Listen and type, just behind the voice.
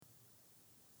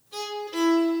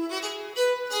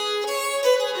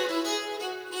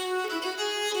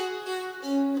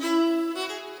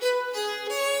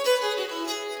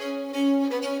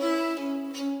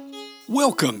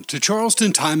Welcome to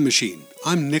Charleston Time Machine.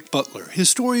 I'm Nick Butler,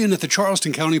 historian at the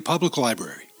Charleston County Public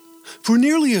Library. For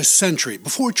nearly a century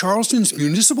before Charleston's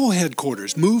municipal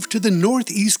headquarters moved to the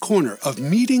northeast corner of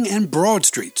Meeting and Broad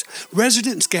Streets,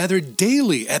 residents gathered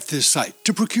daily at this site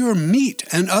to procure meat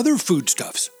and other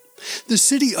foodstuffs. The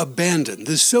city abandoned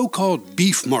the so-called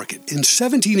beef market in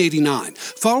 1789,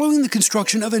 following the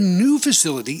construction of a new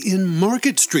facility in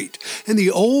Market Street, and the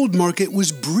old market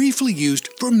was briefly used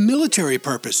for military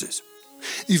purposes.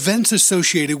 Events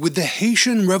associated with the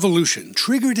Haitian Revolution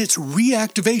triggered its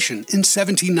reactivation in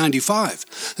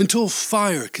 1795, until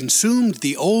fire consumed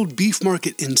the old beef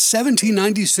market in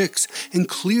 1796 and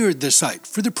cleared the site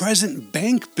for the present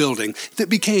bank building that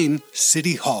became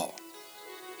City Hall.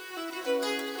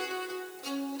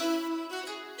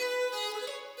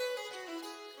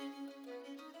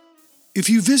 If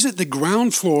you visit the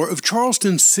ground floor of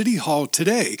Charleston City Hall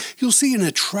today, you'll see an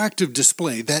attractive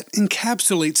display that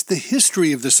encapsulates the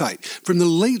history of the site from the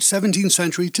late 17th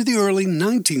century to the early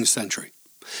 19th century.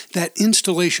 That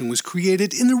installation was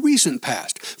created in the recent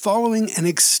past, following an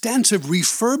extensive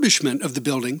refurbishment of the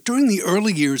building during the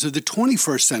early years of the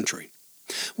 21st century.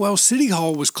 While City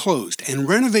Hall was closed and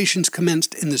renovations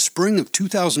commenced in the spring of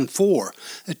 2004,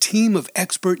 a team of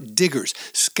expert diggers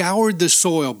scoured the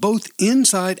soil both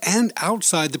inside and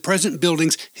outside the present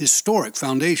building's historic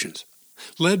foundations.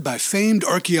 Led by famed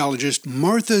archaeologist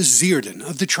Martha Zierden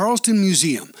of the Charleston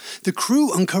Museum, the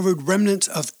crew uncovered remnants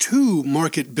of two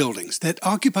market buildings that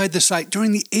occupied the site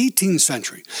during the 18th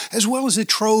century, as well as a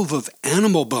trove of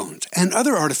animal bones and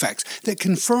other artifacts that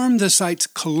confirm the site's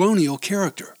colonial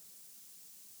character.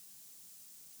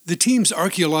 The team's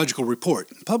archaeological report,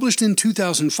 published in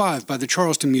 2005 by the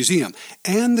Charleston Museum,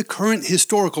 and the current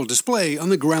historical display on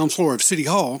the ground floor of City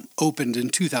Hall, opened in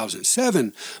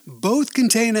 2007, both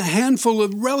contain a handful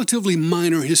of relatively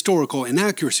minor historical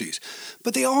inaccuracies,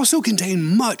 but they also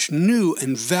contain much new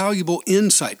and valuable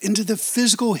insight into the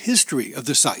physical history of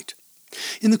the site.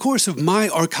 In the course of my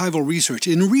archival research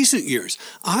in recent years,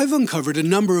 I've uncovered a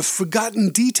number of forgotten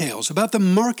details about the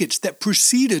markets that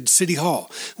preceded City Hall,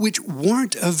 which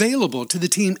weren't available to the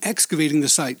team excavating the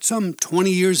site some 20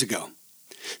 years ago.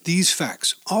 These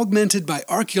facts, augmented by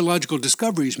archaeological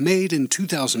discoveries made in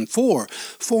 2004,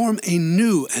 form a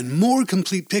new and more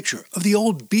complete picture of the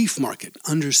old beef market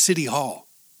under City Hall.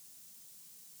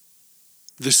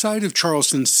 The site of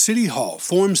Charleston's City Hall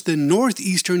forms the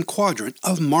northeastern quadrant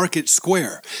of Market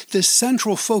Square, the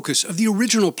central focus of the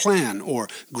original plan or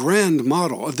grand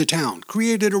model of the town,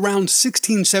 created around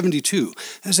 1672,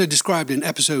 as I described in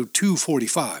episode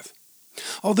 245.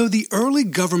 Although the early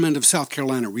government of South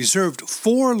Carolina reserved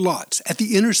 4 lots at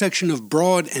the intersection of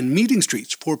Broad and Meeting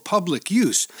Streets for public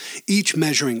use, each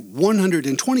measuring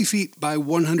 120 feet by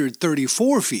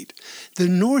 134 feet, the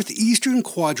northeastern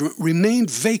quadrant remained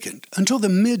vacant until the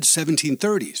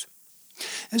mid-1730s.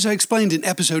 As I explained in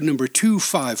episode number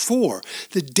 254,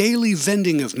 the daily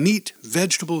vending of meat,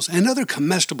 vegetables, and other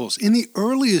comestibles in the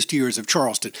earliest years of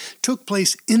Charleston took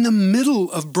place in the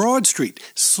middle of Broad Street,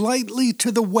 slightly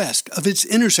to the west of its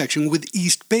intersection with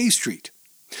East Bay Street.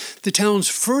 The town's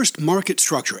first market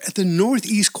structure at the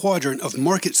northeast quadrant of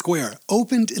Market Square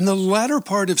opened in the latter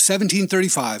part of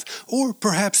 1735, or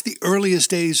perhaps the earliest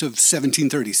days of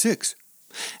 1736.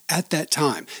 At that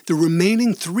time, the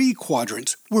remaining 3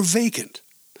 quadrants were vacant.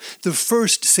 The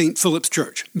first St. Philip's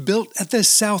Church, built at the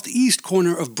southeast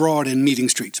corner of Broad and Meeting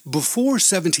Streets before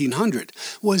 1700,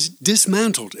 was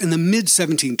dismantled in the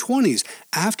mid-1720s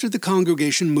after the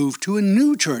congregation moved to a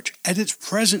new church at its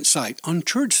present site on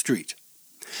Church Street.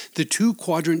 The 2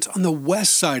 quadrants on the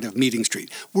west side of Meeting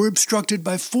Street were obstructed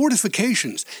by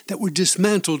fortifications that were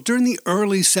dismantled during the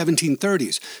early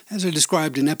 1730s, as I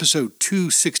described in episode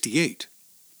 268.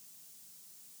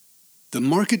 The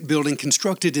market building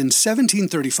constructed in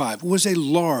 1735 was a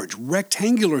large,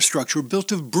 rectangular structure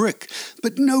built of brick,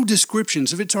 but no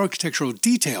descriptions of its architectural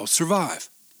details survive.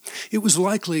 It was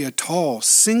likely a tall,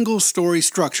 single-story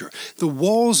structure, the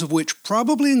walls of which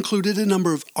probably included a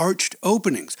number of arched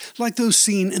openings, like those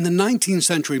seen in the 19th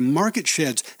century market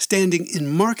sheds standing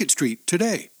in Market Street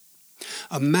today.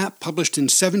 A map published in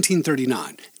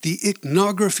 1739, the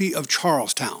Iconography of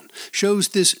Charlestown, shows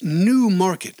this new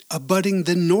market abutting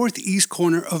the northeast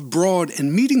corner of Broad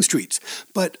and Meeting Streets,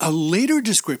 but a later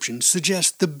description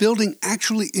suggests the building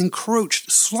actually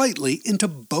encroached slightly into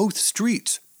both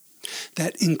streets.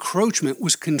 That encroachment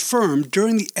was confirmed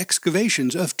during the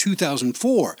excavations of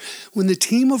 2004, when the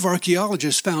team of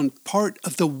archaeologists found part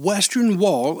of the western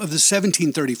wall of the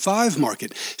 1735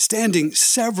 market standing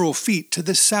several feet to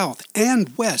the south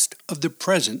and west of the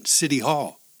present City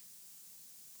Hall.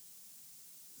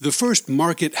 The first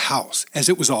market house, as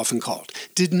it was often called,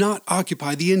 did not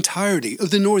occupy the entirety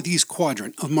of the northeast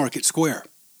quadrant of Market Square.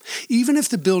 Even if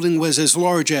the building was as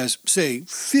large as, say,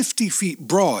 50 feet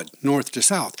broad north to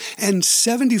south and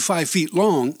 75 feet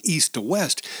long east to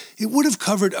west, it would have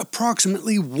covered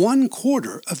approximately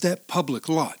 1/4 of that public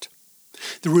lot.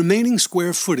 The remaining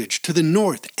square footage to the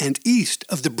north and east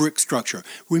of the brick structure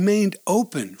remained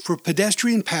open for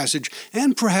pedestrian passage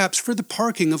and perhaps for the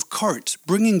parking of carts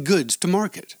bringing goods to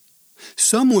market.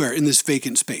 Somewhere in this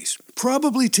vacant space,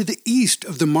 probably to the east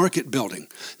of the market building,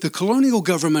 the colonial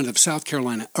government of South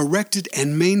Carolina erected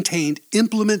and maintained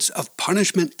implements of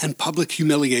punishment and public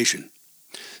humiliation.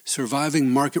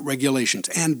 Surviving market regulations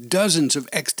and dozens of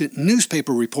extant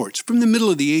newspaper reports from the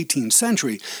middle of the 18th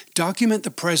century document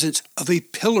the presence of a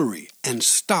pillory and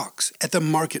stocks at the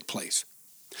marketplace.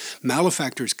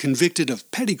 Malefactors convicted of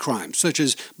petty crimes such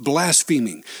as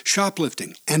blaspheming,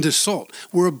 shoplifting, and assault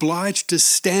were obliged to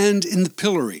stand in the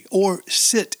pillory or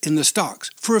sit in the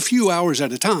stocks for a few hours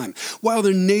at a time, while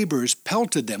their neighbors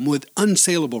pelted them with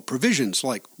unsaleable provisions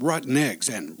like rotten eggs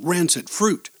and rancid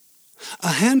fruit.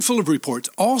 A handful of reports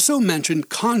also mentioned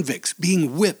convicts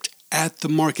being whipped at the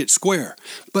market square,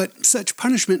 but such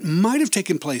punishment might have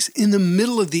taken place in the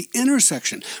middle of the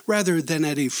intersection rather than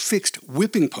at a fixed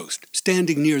whipping post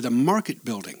standing near the market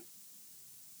building.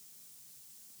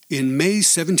 In May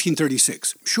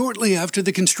 1736, shortly after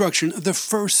the construction of the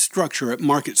first structure at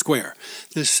Market Square,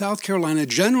 the South Carolina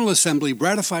General Assembly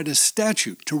ratified a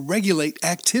statute to regulate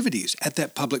activities at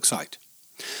that public site.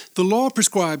 The law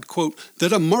prescribed, quote,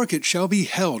 that a market shall be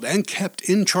held and kept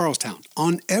in Charlestown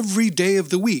on every day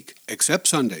of the week, except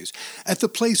Sundays, at the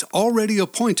place already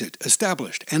appointed,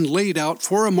 established, and laid out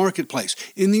for a marketplace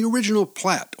in the original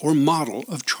plat or model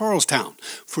of Charlestown,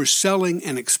 for selling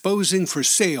and exposing for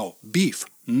sale beef,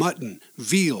 mutton,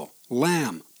 veal,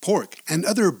 lamb, pork, and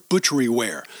other butchery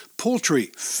ware,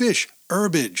 poultry, fish,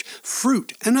 herbage,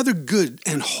 fruit, and other good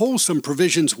and wholesome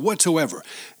provisions whatsoever,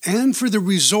 and for the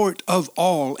resort of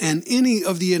all and any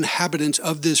of the inhabitants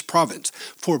of this province,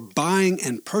 for buying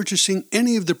and purchasing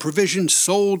any of the provisions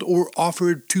sold or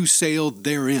offered to sale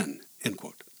therein." End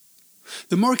quote.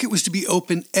 The market was to be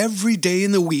open every day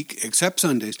in the week, except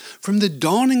Sundays, from the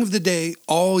dawning of the day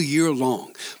all year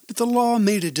long, but the law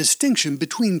made a distinction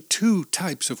between two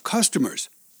types of customers.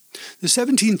 The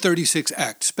 1736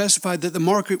 Act specified that the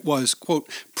market was, quote,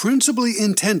 principally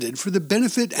intended for the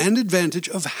benefit and advantage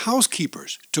of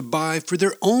housekeepers to buy for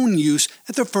their own use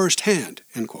at the first hand,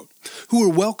 end quote, who were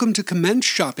welcome to commence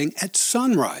shopping at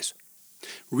sunrise.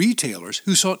 Retailers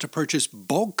who sought to purchase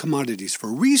bulk commodities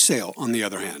for resale, on the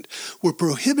other hand, were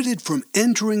prohibited from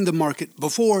entering the market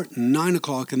before 9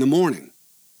 o'clock in the morning.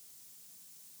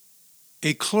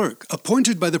 A clerk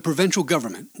appointed by the provincial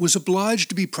government was obliged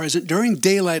to be present during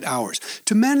daylight hours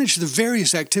to manage the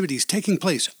various activities taking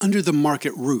place under the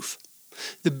market roof.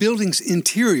 The building's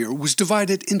interior was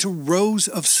divided into rows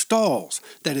of stalls,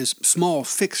 that is, small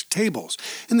fixed tables,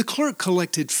 and the clerk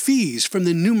collected fees from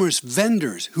the numerous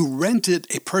vendors who rented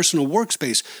a personal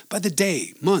workspace by the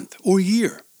day, month, or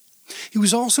year. He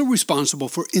was also responsible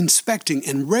for inspecting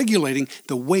and regulating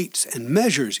the weights and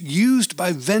measures used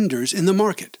by vendors in the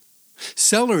market.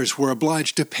 Sellers were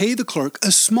obliged to pay the clerk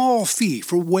a small fee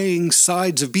for weighing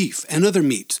sides of beef and other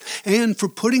meats, and for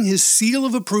putting his seal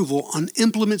of approval on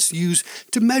implements used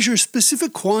to measure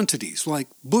specific quantities like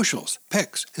bushels,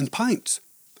 pecks, and pints.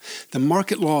 The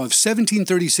market law of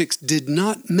 1736 did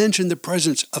not mention the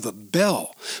presence of a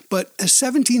bell, but a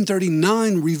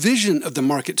 1739 revision of the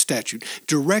market statute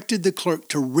directed the clerk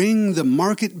to ring the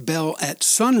market bell at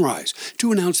sunrise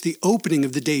to announce the opening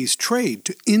of the day's trade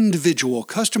to individual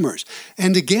customers,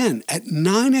 and again at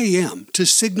 9 a.m. to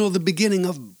signal the beginning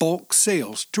of bulk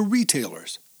sales to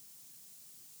retailers.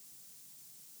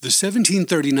 The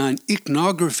 1739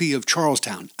 Iconography of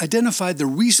Charlestown identified the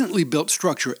recently built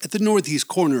structure at the northeast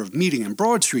corner of Meeting and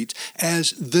Broad Streets as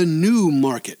the New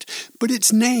Market, but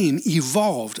its name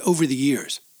evolved over the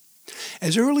years.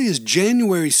 As early as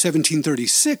January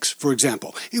 1736, for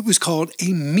example, it was called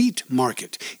a meat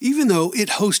market, even though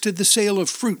it hosted the sale of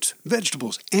fruits,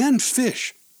 vegetables, and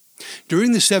fish.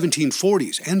 During the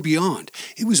 1740s and beyond,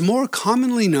 it was more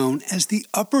commonly known as the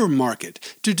Upper Market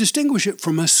to distinguish it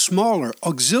from a smaller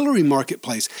auxiliary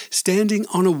marketplace standing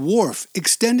on a wharf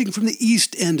extending from the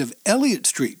east end of Elliott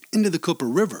Street into the Cooper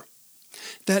River.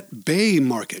 That Bay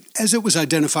Market, as it was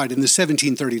identified in the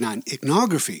 1739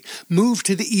 Iconography, moved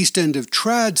to the east end of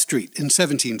Trad Street in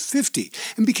 1750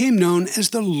 and became known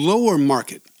as the Lower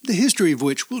Market, the history of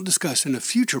which we'll discuss in a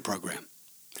future program.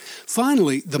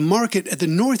 Finally, the market at the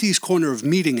northeast corner of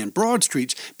Meeting and Broad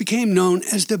Streets became known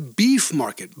as the Beef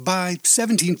Market by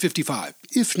 1755,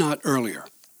 if not earlier.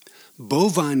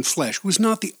 Bovine flesh was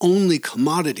not the only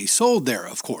commodity sold there,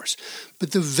 of course,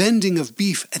 but the vending of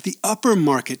beef at the upper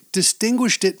market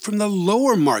distinguished it from the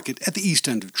lower market at the east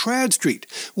end of Trad Street,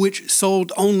 which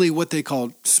sold only what they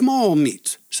called small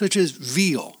meats, such as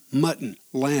veal, mutton,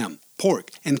 lamb,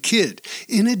 pork, and kid,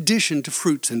 in addition to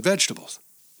fruits and vegetables.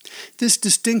 This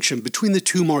distinction between the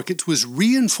two markets was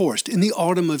reinforced in the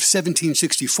autumn of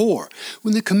 1764,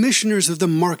 when the commissioners of the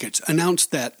markets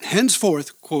announced that,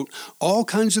 henceforth, quote, all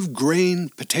kinds of grain,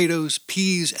 potatoes,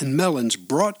 peas, and melons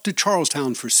brought to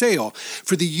Charlestown for sale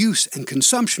for the use and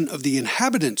consumption of the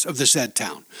inhabitants of the said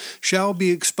town shall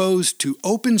be exposed to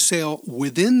open sale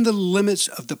within the limits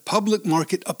of the public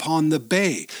market upon the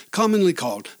bay, commonly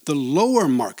called the lower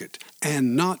market,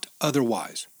 and not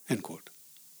otherwise, end quote.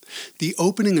 The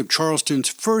opening of Charleston's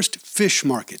first fish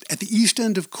market at the east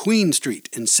end of Queen Street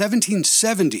in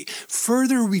 1770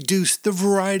 further reduced the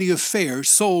variety of fare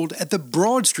sold at the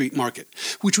Broad Street market,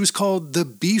 which was called the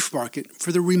beef market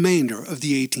for the remainder of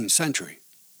the 18th century.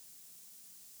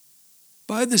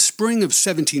 By the spring of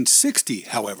 1760,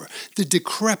 however, the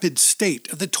decrepit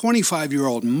state of the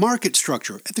 25-year-old market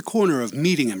structure at the corner of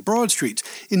Meeting and Broad Streets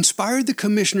inspired the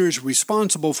commissioners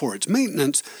responsible for its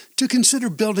maintenance to consider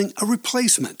building a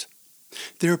replacement.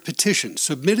 Their petition,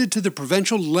 submitted to the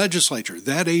provincial legislature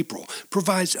that April,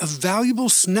 provides a valuable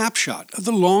snapshot of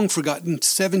the long-forgotten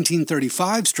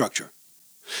 1735 structure.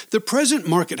 The present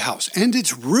market house and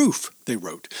its roof, they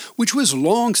wrote, which was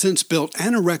long since built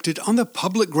and erected on the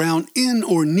public ground in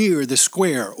or near the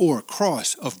square or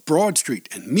cross of Broad Street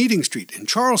and Meeting Street in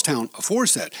Charlestown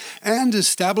aforesaid, and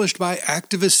established by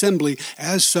Act of Assembly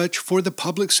as such for the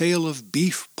public sale of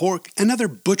beef, pork, and other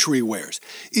butchery wares,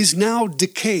 is now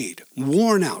decayed,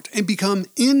 worn out, and become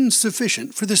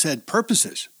insufficient for the said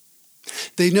purposes.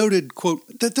 They noted,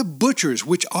 quote, that the butchers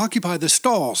which occupy the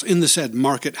stalls in the said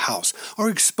market house are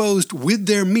exposed with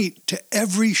their meat to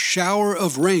every shower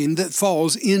of rain that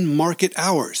falls in market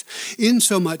hours,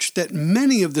 insomuch that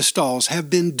many of the stalls have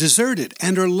been deserted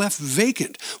and are left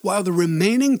vacant, while the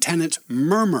remaining tenants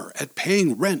murmur at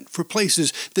paying rent for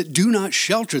places that do not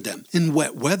shelter them in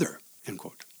wet weather, end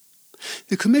quote.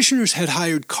 The commissioners had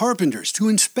hired carpenters to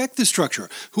inspect the structure,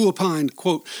 who opined,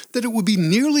 quote, that it would be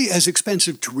nearly as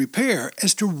expensive to repair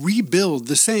as to rebuild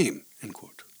the same, end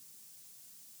quote.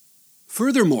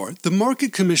 Furthermore, the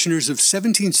market commissioners of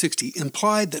 1760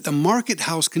 implied that the market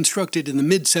house constructed in the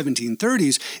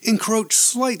mid-1730s encroached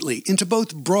slightly into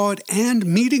both Broad and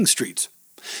Meeting Streets.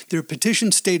 Their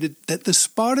petition stated that the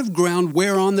spot of ground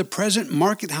whereon the present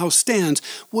market house stands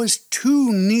was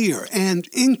too near and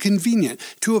inconvenient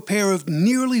to a pair of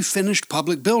nearly finished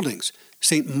public buildings,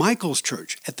 St. Michael's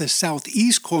Church at the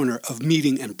southeast corner of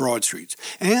Meeting and Broad Streets,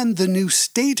 and the new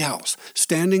State House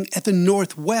standing at the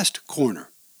northwest corner.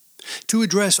 To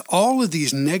address all of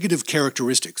these negative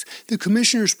characteristics, the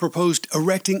commissioners proposed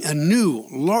erecting a new,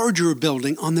 larger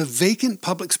building on the vacant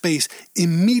public space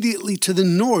immediately to the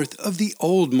north of the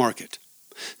old market.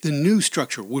 The new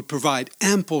structure would provide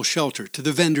ample shelter to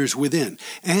the vendors within,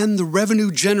 and the revenue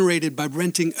generated by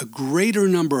renting a greater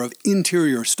number of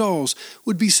interior stalls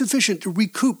would be sufficient to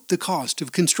recoup the cost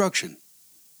of construction.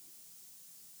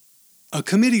 A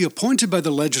committee appointed by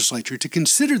the legislature to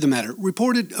consider the matter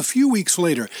reported a few weeks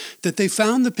later that they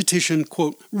found the petition,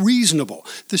 quote, reasonable,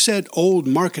 the said old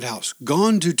market house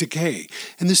gone to decay,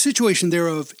 and the situation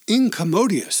thereof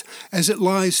incommodious, as it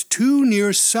lies too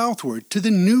near southward to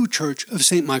the new church of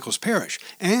St. Michael's Parish,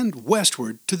 and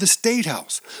westward to the State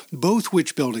House, both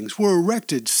which buildings were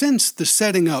erected since the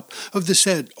setting up of the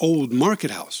said old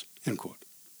market house, end quote.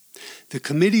 The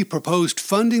committee proposed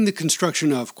funding the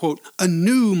construction of, quote, a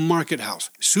new market house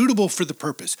suitable for the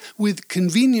purpose, with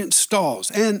convenient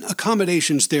stalls and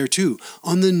accommodations thereto,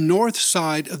 on the north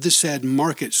side of the said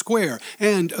market square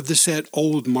and of the said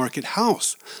old market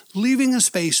house, leaving a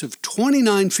space of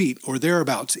 29 feet or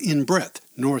thereabouts in breadth,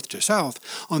 north to south,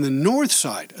 on the north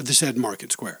side of the said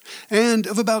market square, and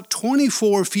of about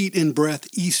 24 feet in breadth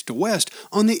east to west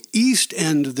on the east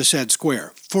end of the said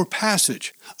square, for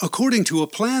passage, according to a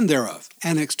plan thereof,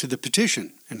 annexed to the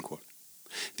petition, end quote.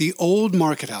 The old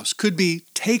market house could be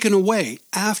taken away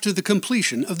after the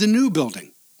completion of the new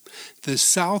building. The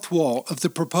south wall of the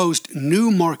proposed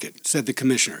new market, said the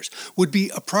commissioners, would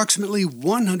be approximately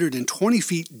 120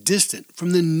 feet distant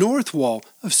from the north wall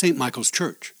of St. Michael's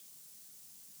Church.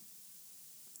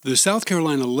 The South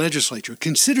Carolina legislature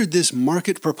considered this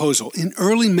market proposal in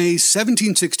early May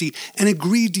 1760 and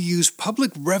agreed to use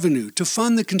public revenue to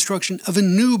fund the construction of a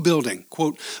new building,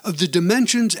 quote, of the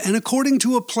dimensions and according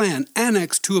to a plan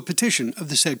annexed to a petition of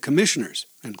the said commissioners,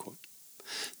 end quote.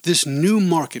 This new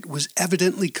market was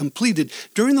evidently completed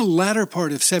during the latter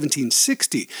part of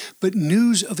 1760, but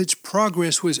news of its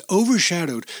progress was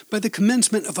overshadowed by the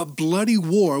commencement of a bloody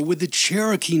war with the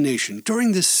Cherokee Nation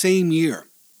during this same year.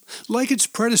 Like its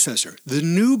predecessor, the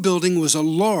new building was a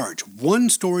large,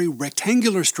 one-story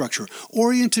rectangular structure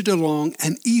oriented along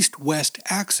an east-west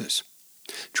axis.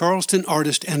 Charleston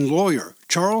artist and lawyer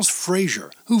Charles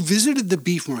Frazier, who visited the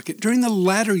beef market during the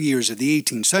latter years of the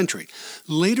 18th century,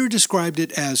 later described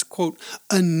it as, quote,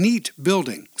 a neat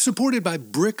building supported by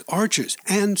brick arches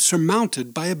and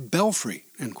surmounted by a belfry,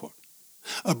 end quote.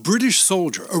 A British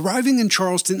soldier arriving in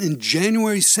Charleston in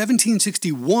January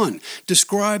 1761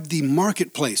 described the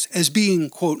marketplace as being,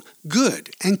 quote, good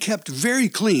and kept very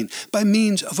clean by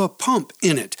means of a pump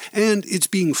in it and its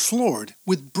being floored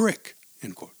with brick,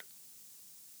 end quote.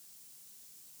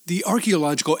 The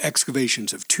archaeological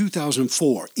excavations of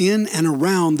 2004 in and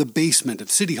around the basement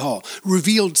of City Hall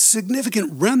revealed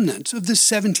significant remnants of the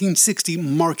 1760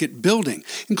 market building,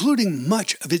 including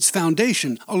much of its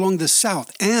foundation along the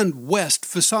south and west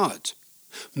facades.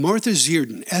 Martha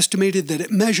Zierden estimated that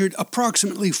it measured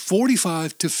approximately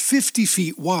 45 to 50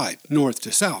 feet wide, north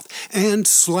to south, and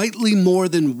slightly more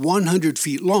than 100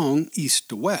 feet long, east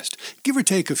to west, give or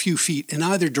take a few feet in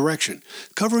either direction,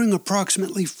 covering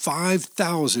approximately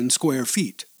 5,000 square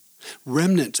feet.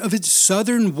 Remnants of its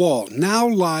southern wall now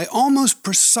lie almost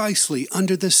precisely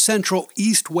under the central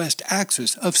east-west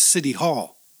axis of City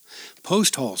Hall.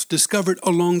 Post holes discovered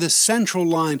along the central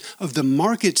line of the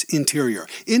market's interior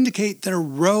indicate that a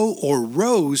row or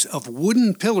rows of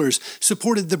wooden pillars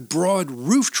supported the broad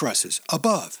roof trusses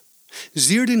above.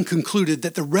 Zierden concluded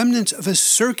that the remnants of a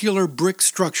circular brick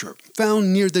structure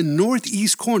found near the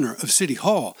northeast corner of City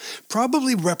Hall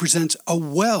probably represents a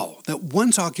well that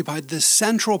once occupied the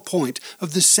central point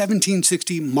of the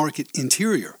 1760 market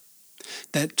interior.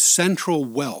 That central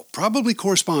well probably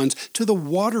corresponds to the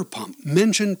water pump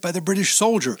mentioned by the British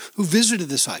soldier who visited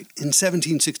the site in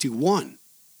 1761.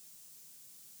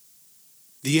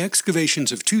 The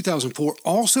excavations of 2004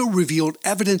 also revealed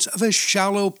evidence of a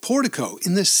shallow portico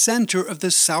in the center of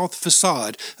the south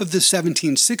facade of the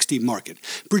 1760 market,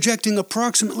 projecting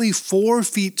approximately 4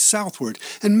 feet southward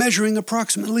and measuring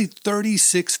approximately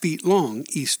 36 feet long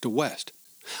east to west.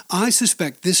 I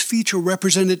suspect this feature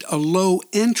represented a low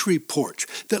entry porch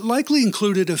that likely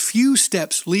included a few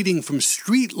steps leading from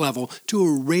street level to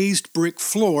a raised brick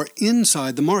floor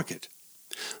inside the market.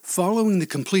 Following the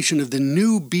completion of the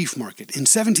new beef market in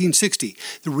 1760,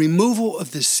 the removal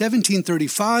of the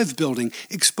 1735 building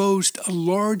exposed a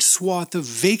large swath of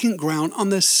vacant ground on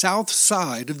the south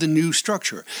side of the new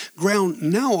structure, ground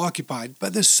now occupied by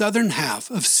the southern half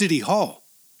of City Hall.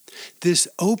 This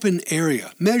open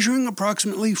area, measuring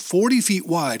approximately 40 feet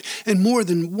wide and more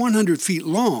than 100 feet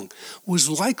long, was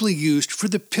likely used for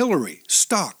the pillory,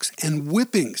 stocks, and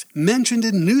whippings mentioned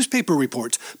in newspaper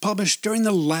reports published during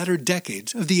the latter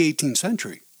decades of the 18th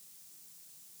century.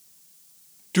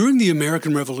 During the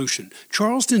American Revolution,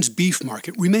 Charleston's beef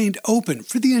market remained open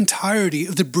for the entirety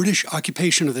of the British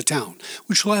occupation of the town,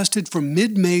 which lasted from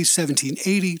mid-May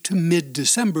 1780 to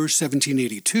mid-December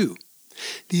 1782.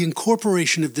 The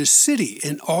incorporation of the city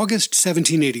in August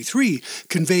 1783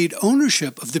 conveyed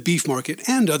ownership of the beef market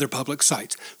and other public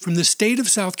sites from the state of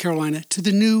South Carolina to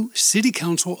the new City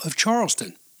Council of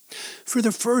Charleston. For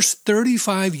the first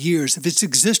 35 years of its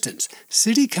existence,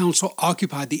 City Council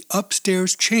occupied the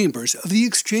upstairs chambers of the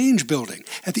Exchange Building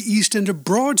at the east end of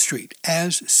Broad Street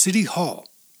as City Hall.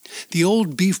 The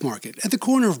old beef market at the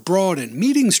corner of Broad and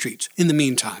Meeting Streets, in the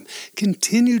meantime,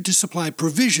 continued to supply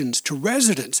provisions to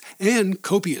residents and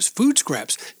copious food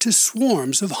scraps to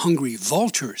swarms of hungry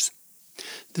vultures.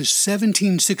 The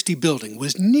 1760 building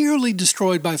was nearly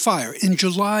destroyed by fire in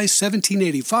July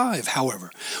 1785,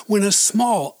 however, when a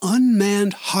small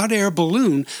unmanned hot air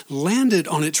balloon landed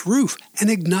on its roof and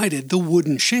ignited the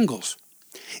wooden shingles.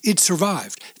 It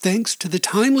survived thanks to the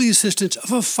timely assistance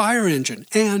of a fire engine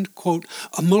and, quote,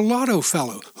 a mulatto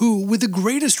fellow who, with the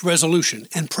greatest resolution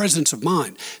and presence of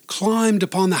mind, climbed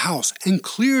upon the house and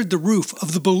cleared the roof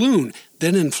of the balloon,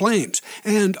 then in flames,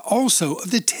 and also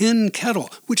of the tin kettle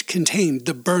which contained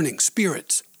the burning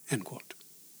spirits, end quote.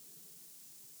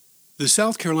 The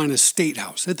South Carolina State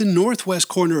House at the northwest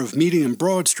corner of Meeting and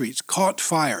Broad Streets caught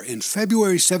fire in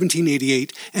February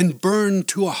 1788 and burned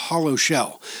to a hollow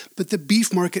shell, but the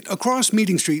beef market across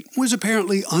Meeting Street was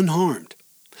apparently unharmed.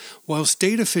 While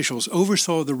state officials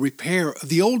oversaw the repair of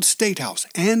the old State House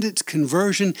and its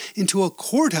conversion into a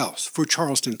courthouse for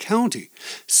Charleston County,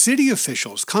 city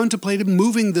officials contemplated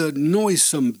moving the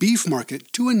noisome beef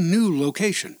market to a new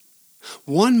location.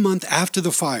 1 month after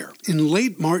the fire, in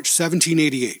late March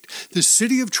 1788, the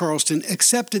city of Charleston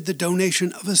accepted the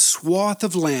donation of a swath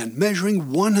of land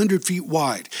measuring 100 feet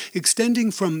wide,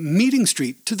 extending from Meeting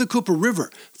Street to the Cooper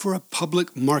River for a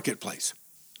public marketplace.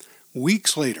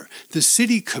 Weeks later, the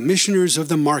city commissioners of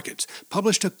the markets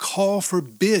published a call for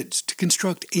bids to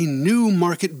construct a new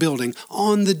market building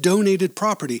on the donated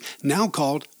property, now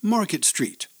called Market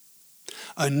Street.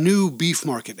 A new beef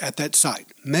market at that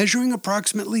site, measuring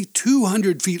approximately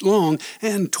 200 feet long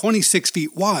and 26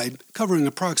 feet wide, covering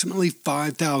approximately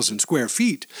 5,000 square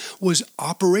feet, was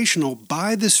operational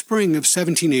by the spring of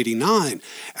 1789,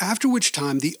 after which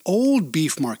time the old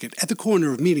beef market at the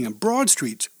corner of Meeting and Broad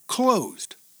Streets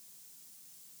closed.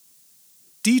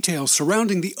 Details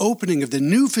surrounding the opening of the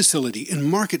new facility in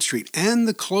Market Street and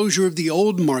the closure of the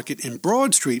old market in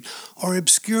Broad Street are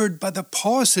obscured by the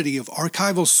paucity of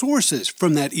archival sources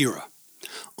from that era.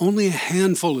 Only a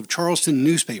handful of Charleston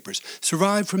newspapers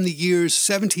survive from the years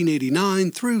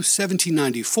 1789 through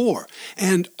 1794,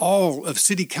 and all of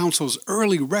City Council's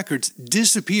early records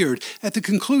disappeared at the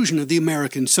conclusion of the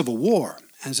American Civil War,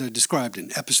 as I described in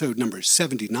episode number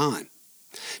 79.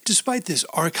 Despite this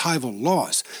archival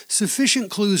loss, sufficient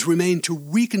clues remain to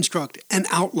reconstruct an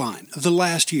outline of the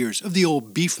last years of the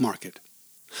old beef market.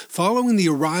 Following the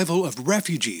arrival of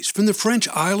refugees from the French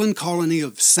island colony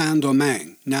of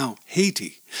Saint-Domingue, now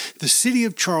Haiti, the city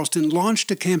of Charleston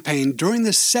launched a campaign during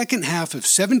the second half of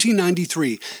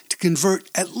 1793 to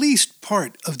convert at least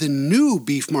part of the new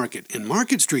beef market in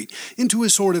Market Street into a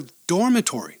sort of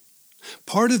dormitory.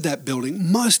 Part of that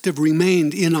building must have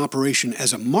remained in operation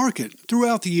as a market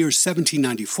throughout the year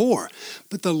 1794,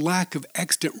 but the lack of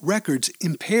extant records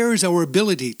impairs our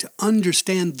ability to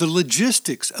understand the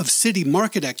logistics of city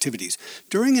market activities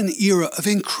during an era of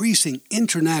increasing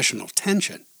international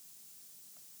tension.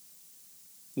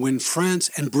 When France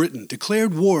and Britain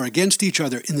declared war against each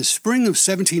other in the spring of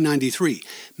 1793,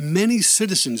 many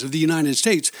citizens of the United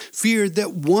States feared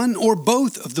that one or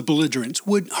both of the belligerents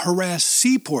would harass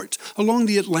seaports along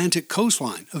the Atlantic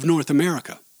coastline of North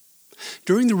America.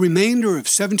 During the remainder of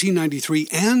 1793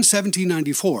 and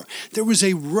 1794, there was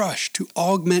a rush to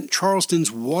augment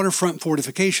Charleston's waterfront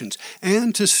fortifications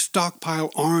and to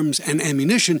stockpile arms and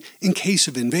ammunition in case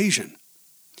of invasion.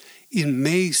 In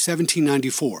May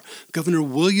 1794, Governor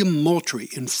William Moultrie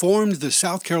informed the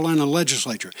South Carolina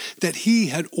legislature that he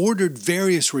had ordered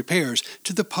various repairs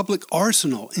to the public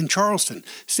arsenal in Charleston,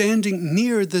 standing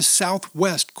near the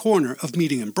southwest corner of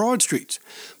Meeting and Broad Streets,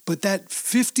 but that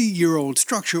 50-year-old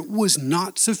structure was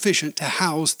not sufficient to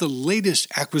house the latest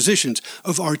acquisitions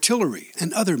of artillery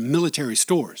and other military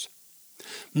stores.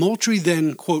 Moultrie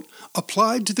then, quote,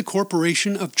 applied to the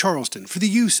Corporation of Charleston for the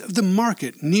use of the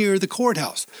market near the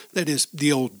courthouse, that is,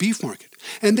 the old beef market,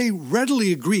 and they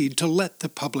readily agreed to let the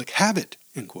public have it,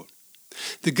 end quote.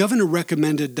 The governor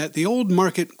recommended that the old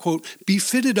market, quote, be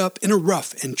fitted up in a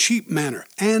rough and cheap manner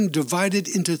and divided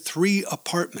into 3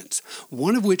 apartments,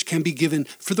 one of which can be given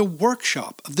for the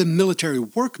workshop of the military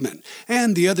workmen,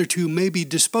 and the other 2 may be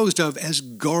disposed of as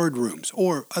guard rooms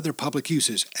or other public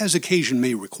uses as occasion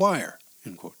may require.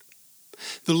 End quote.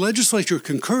 The legislature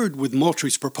concurred with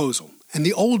Moultrie's proposal, and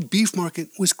the old beef market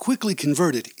was quickly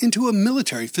converted into a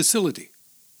military facility.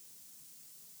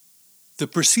 The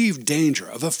perceived danger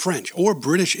of a French or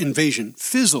British invasion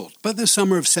fizzled by the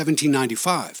summer of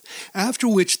 1795, after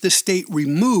which the state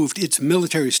removed its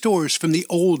military stores from the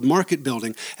old market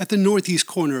building at the northeast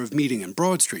corner of Meeting and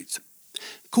Broad Streets.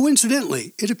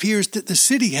 Coincidentally, it appears that the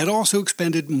city had also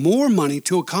expended more money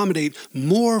to accommodate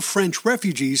more French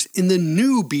refugees in the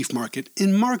new beef market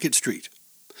in Market Street.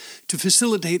 To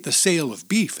facilitate the sale of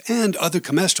beef and other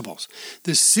comestibles,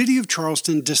 the city of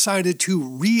Charleston decided to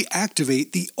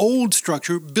reactivate the old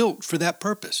structure built for that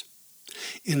purpose.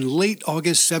 In late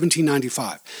August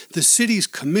 1795, the city's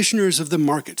commissioners of the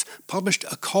markets published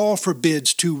a call for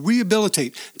bids to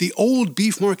rehabilitate the old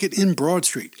beef market in Broad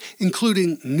Street,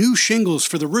 including new shingles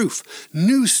for the roof,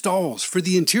 new stalls for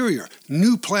the interior,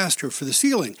 new plaster for the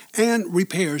ceiling, and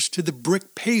repairs to the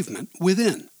brick pavement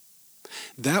within.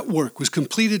 That work was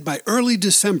completed by early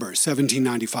December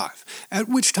 1795, at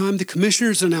which time the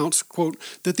commissioners announced, quote,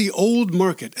 that the old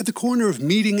market at the corner of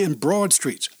Meeting and Broad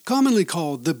Streets, commonly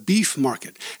called the Beef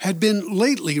Market, had been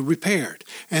lately repaired,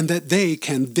 and that they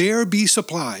can there be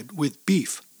supplied with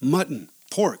beef, mutton,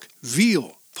 pork,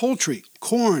 veal, poultry,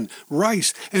 corn,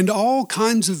 rice, and all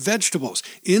kinds of vegetables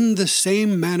in the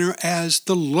same manner as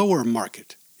the lower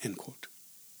market, end quote.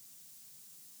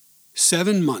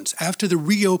 7 months after the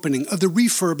reopening of the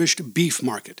refurbished beef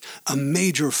market, a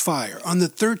major fire on the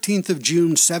 13th of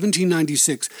June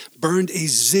 1796 burned a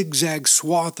zigzag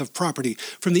swath of property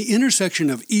from the intersection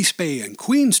of East Bay and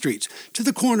Queen Streets to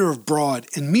the corner of Broad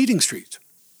and Meeting Streets.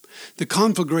 The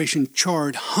conflagration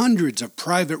charred hundreds of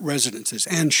private residences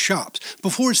and shops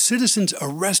before citizens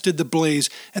arrested the blaze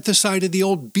at the site of the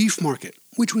old beef market,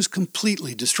 which was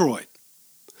completely destroyed.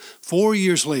 4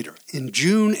 years later, in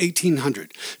June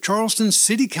 1800, Charleston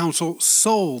City Council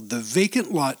sold the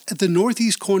vacant lot at the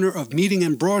northeast corner of Meeting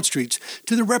and Broad Streets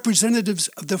to the representatives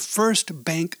of the First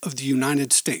Bank of the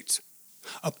United States.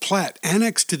 A plat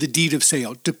annexed to the deed of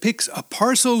sale depicts a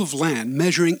parcel of land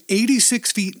measuring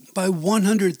 86 feet by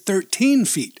 113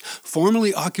 feet,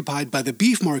 formerly occupied by the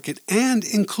beef market and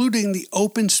including the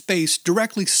open space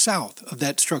directly south of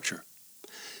that structure.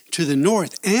 To the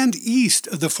north and east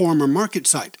of the former market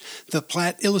site, the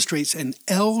plat illustrates an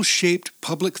L-shaped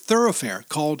public thoroughfare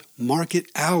called Market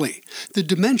Alley, the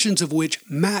dimensions of which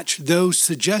match those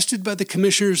suggested by the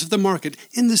commissioners of the market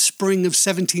in the spring of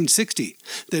 1760,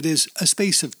 that is, a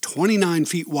space of 29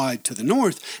 feet wide to the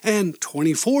north and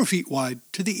 24 feet wide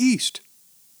to the east.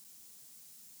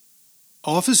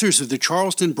 Officers of the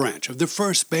Charleston branch of the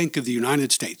First Bank of the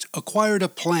United States acquired a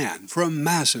plan for a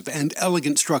massive and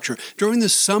elegant structure during the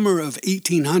summer of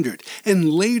 1800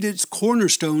 and laid its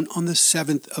cornerstone on the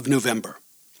 7th of November.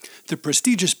 The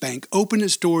prestigious bank opened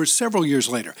its doors several years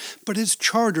later, but its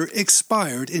charter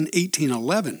expired in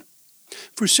 1811.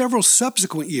 For several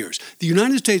subsequent years, the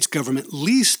United States government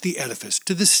leased the edifice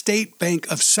to the State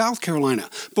Bank of South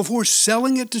Carolina before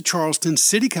selling it to Charleston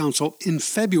City Council in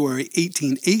February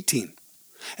 1818.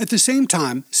 At the same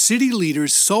time, city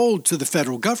leaders sold to the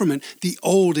federal government the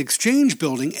old Exchange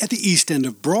building at the east end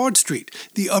of Broad Street,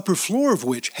 the upper floor of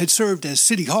which had served as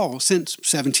City Hall since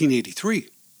 1783.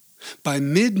 By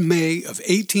mid-May of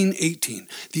 1818,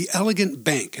 the elegant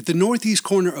bank at the northeast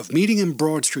corner of Meeting and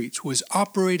Broad Streets was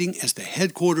operating as the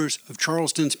headquarters of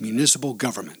Charleston's municipal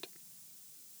government.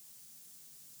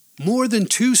 More than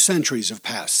 2 centuries have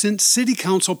passed since City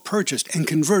Council purchased and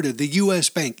converted the U.S.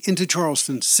 Bank into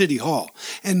Charleston City Hall,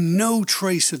 and no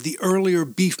trace of the earlier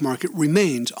beef market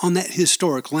remains on that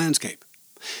historic landscape.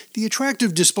 The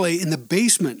attractive display in the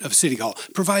basement of City Hall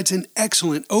provides an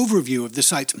excellent overview of the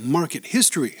site's market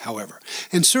history, however,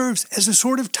 and serves as a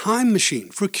sort of time machine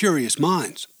for curious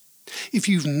minds. If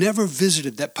you've never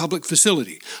visited that public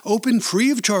facility, open free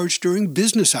of charge during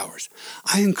business hours,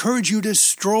 I encourage you to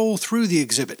stroll through the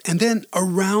exhibit and then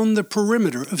around the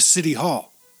perimeter of City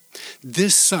Hall.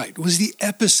 This site was the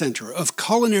epicenter of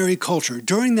culinary culture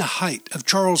during the height of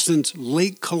Charleston's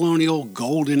late colonial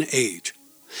golden age.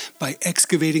 By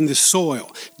excavating the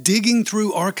soil, digging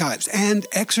through archives, and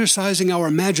exercising our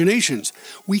imaginations,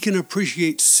 we can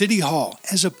appreciate City Hall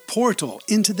as a portal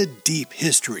into the deep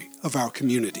history of our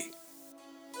community.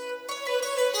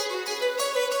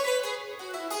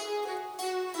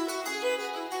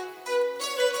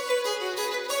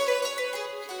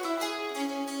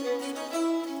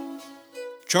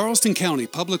 Charleston County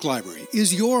Public Library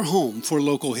is your home for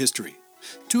local history.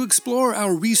 To explore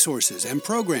our resources and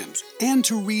programs, and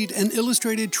to read an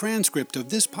illustrated transcript of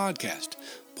this podcast,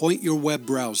 point your web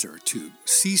browser to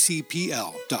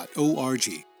ccpl.org.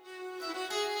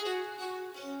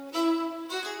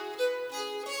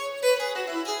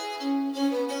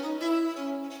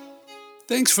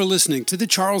 Thanks for listening to the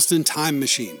Charleston Time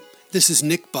Machine. This is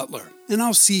Nick Butler, and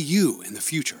I'll see you in the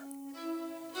future.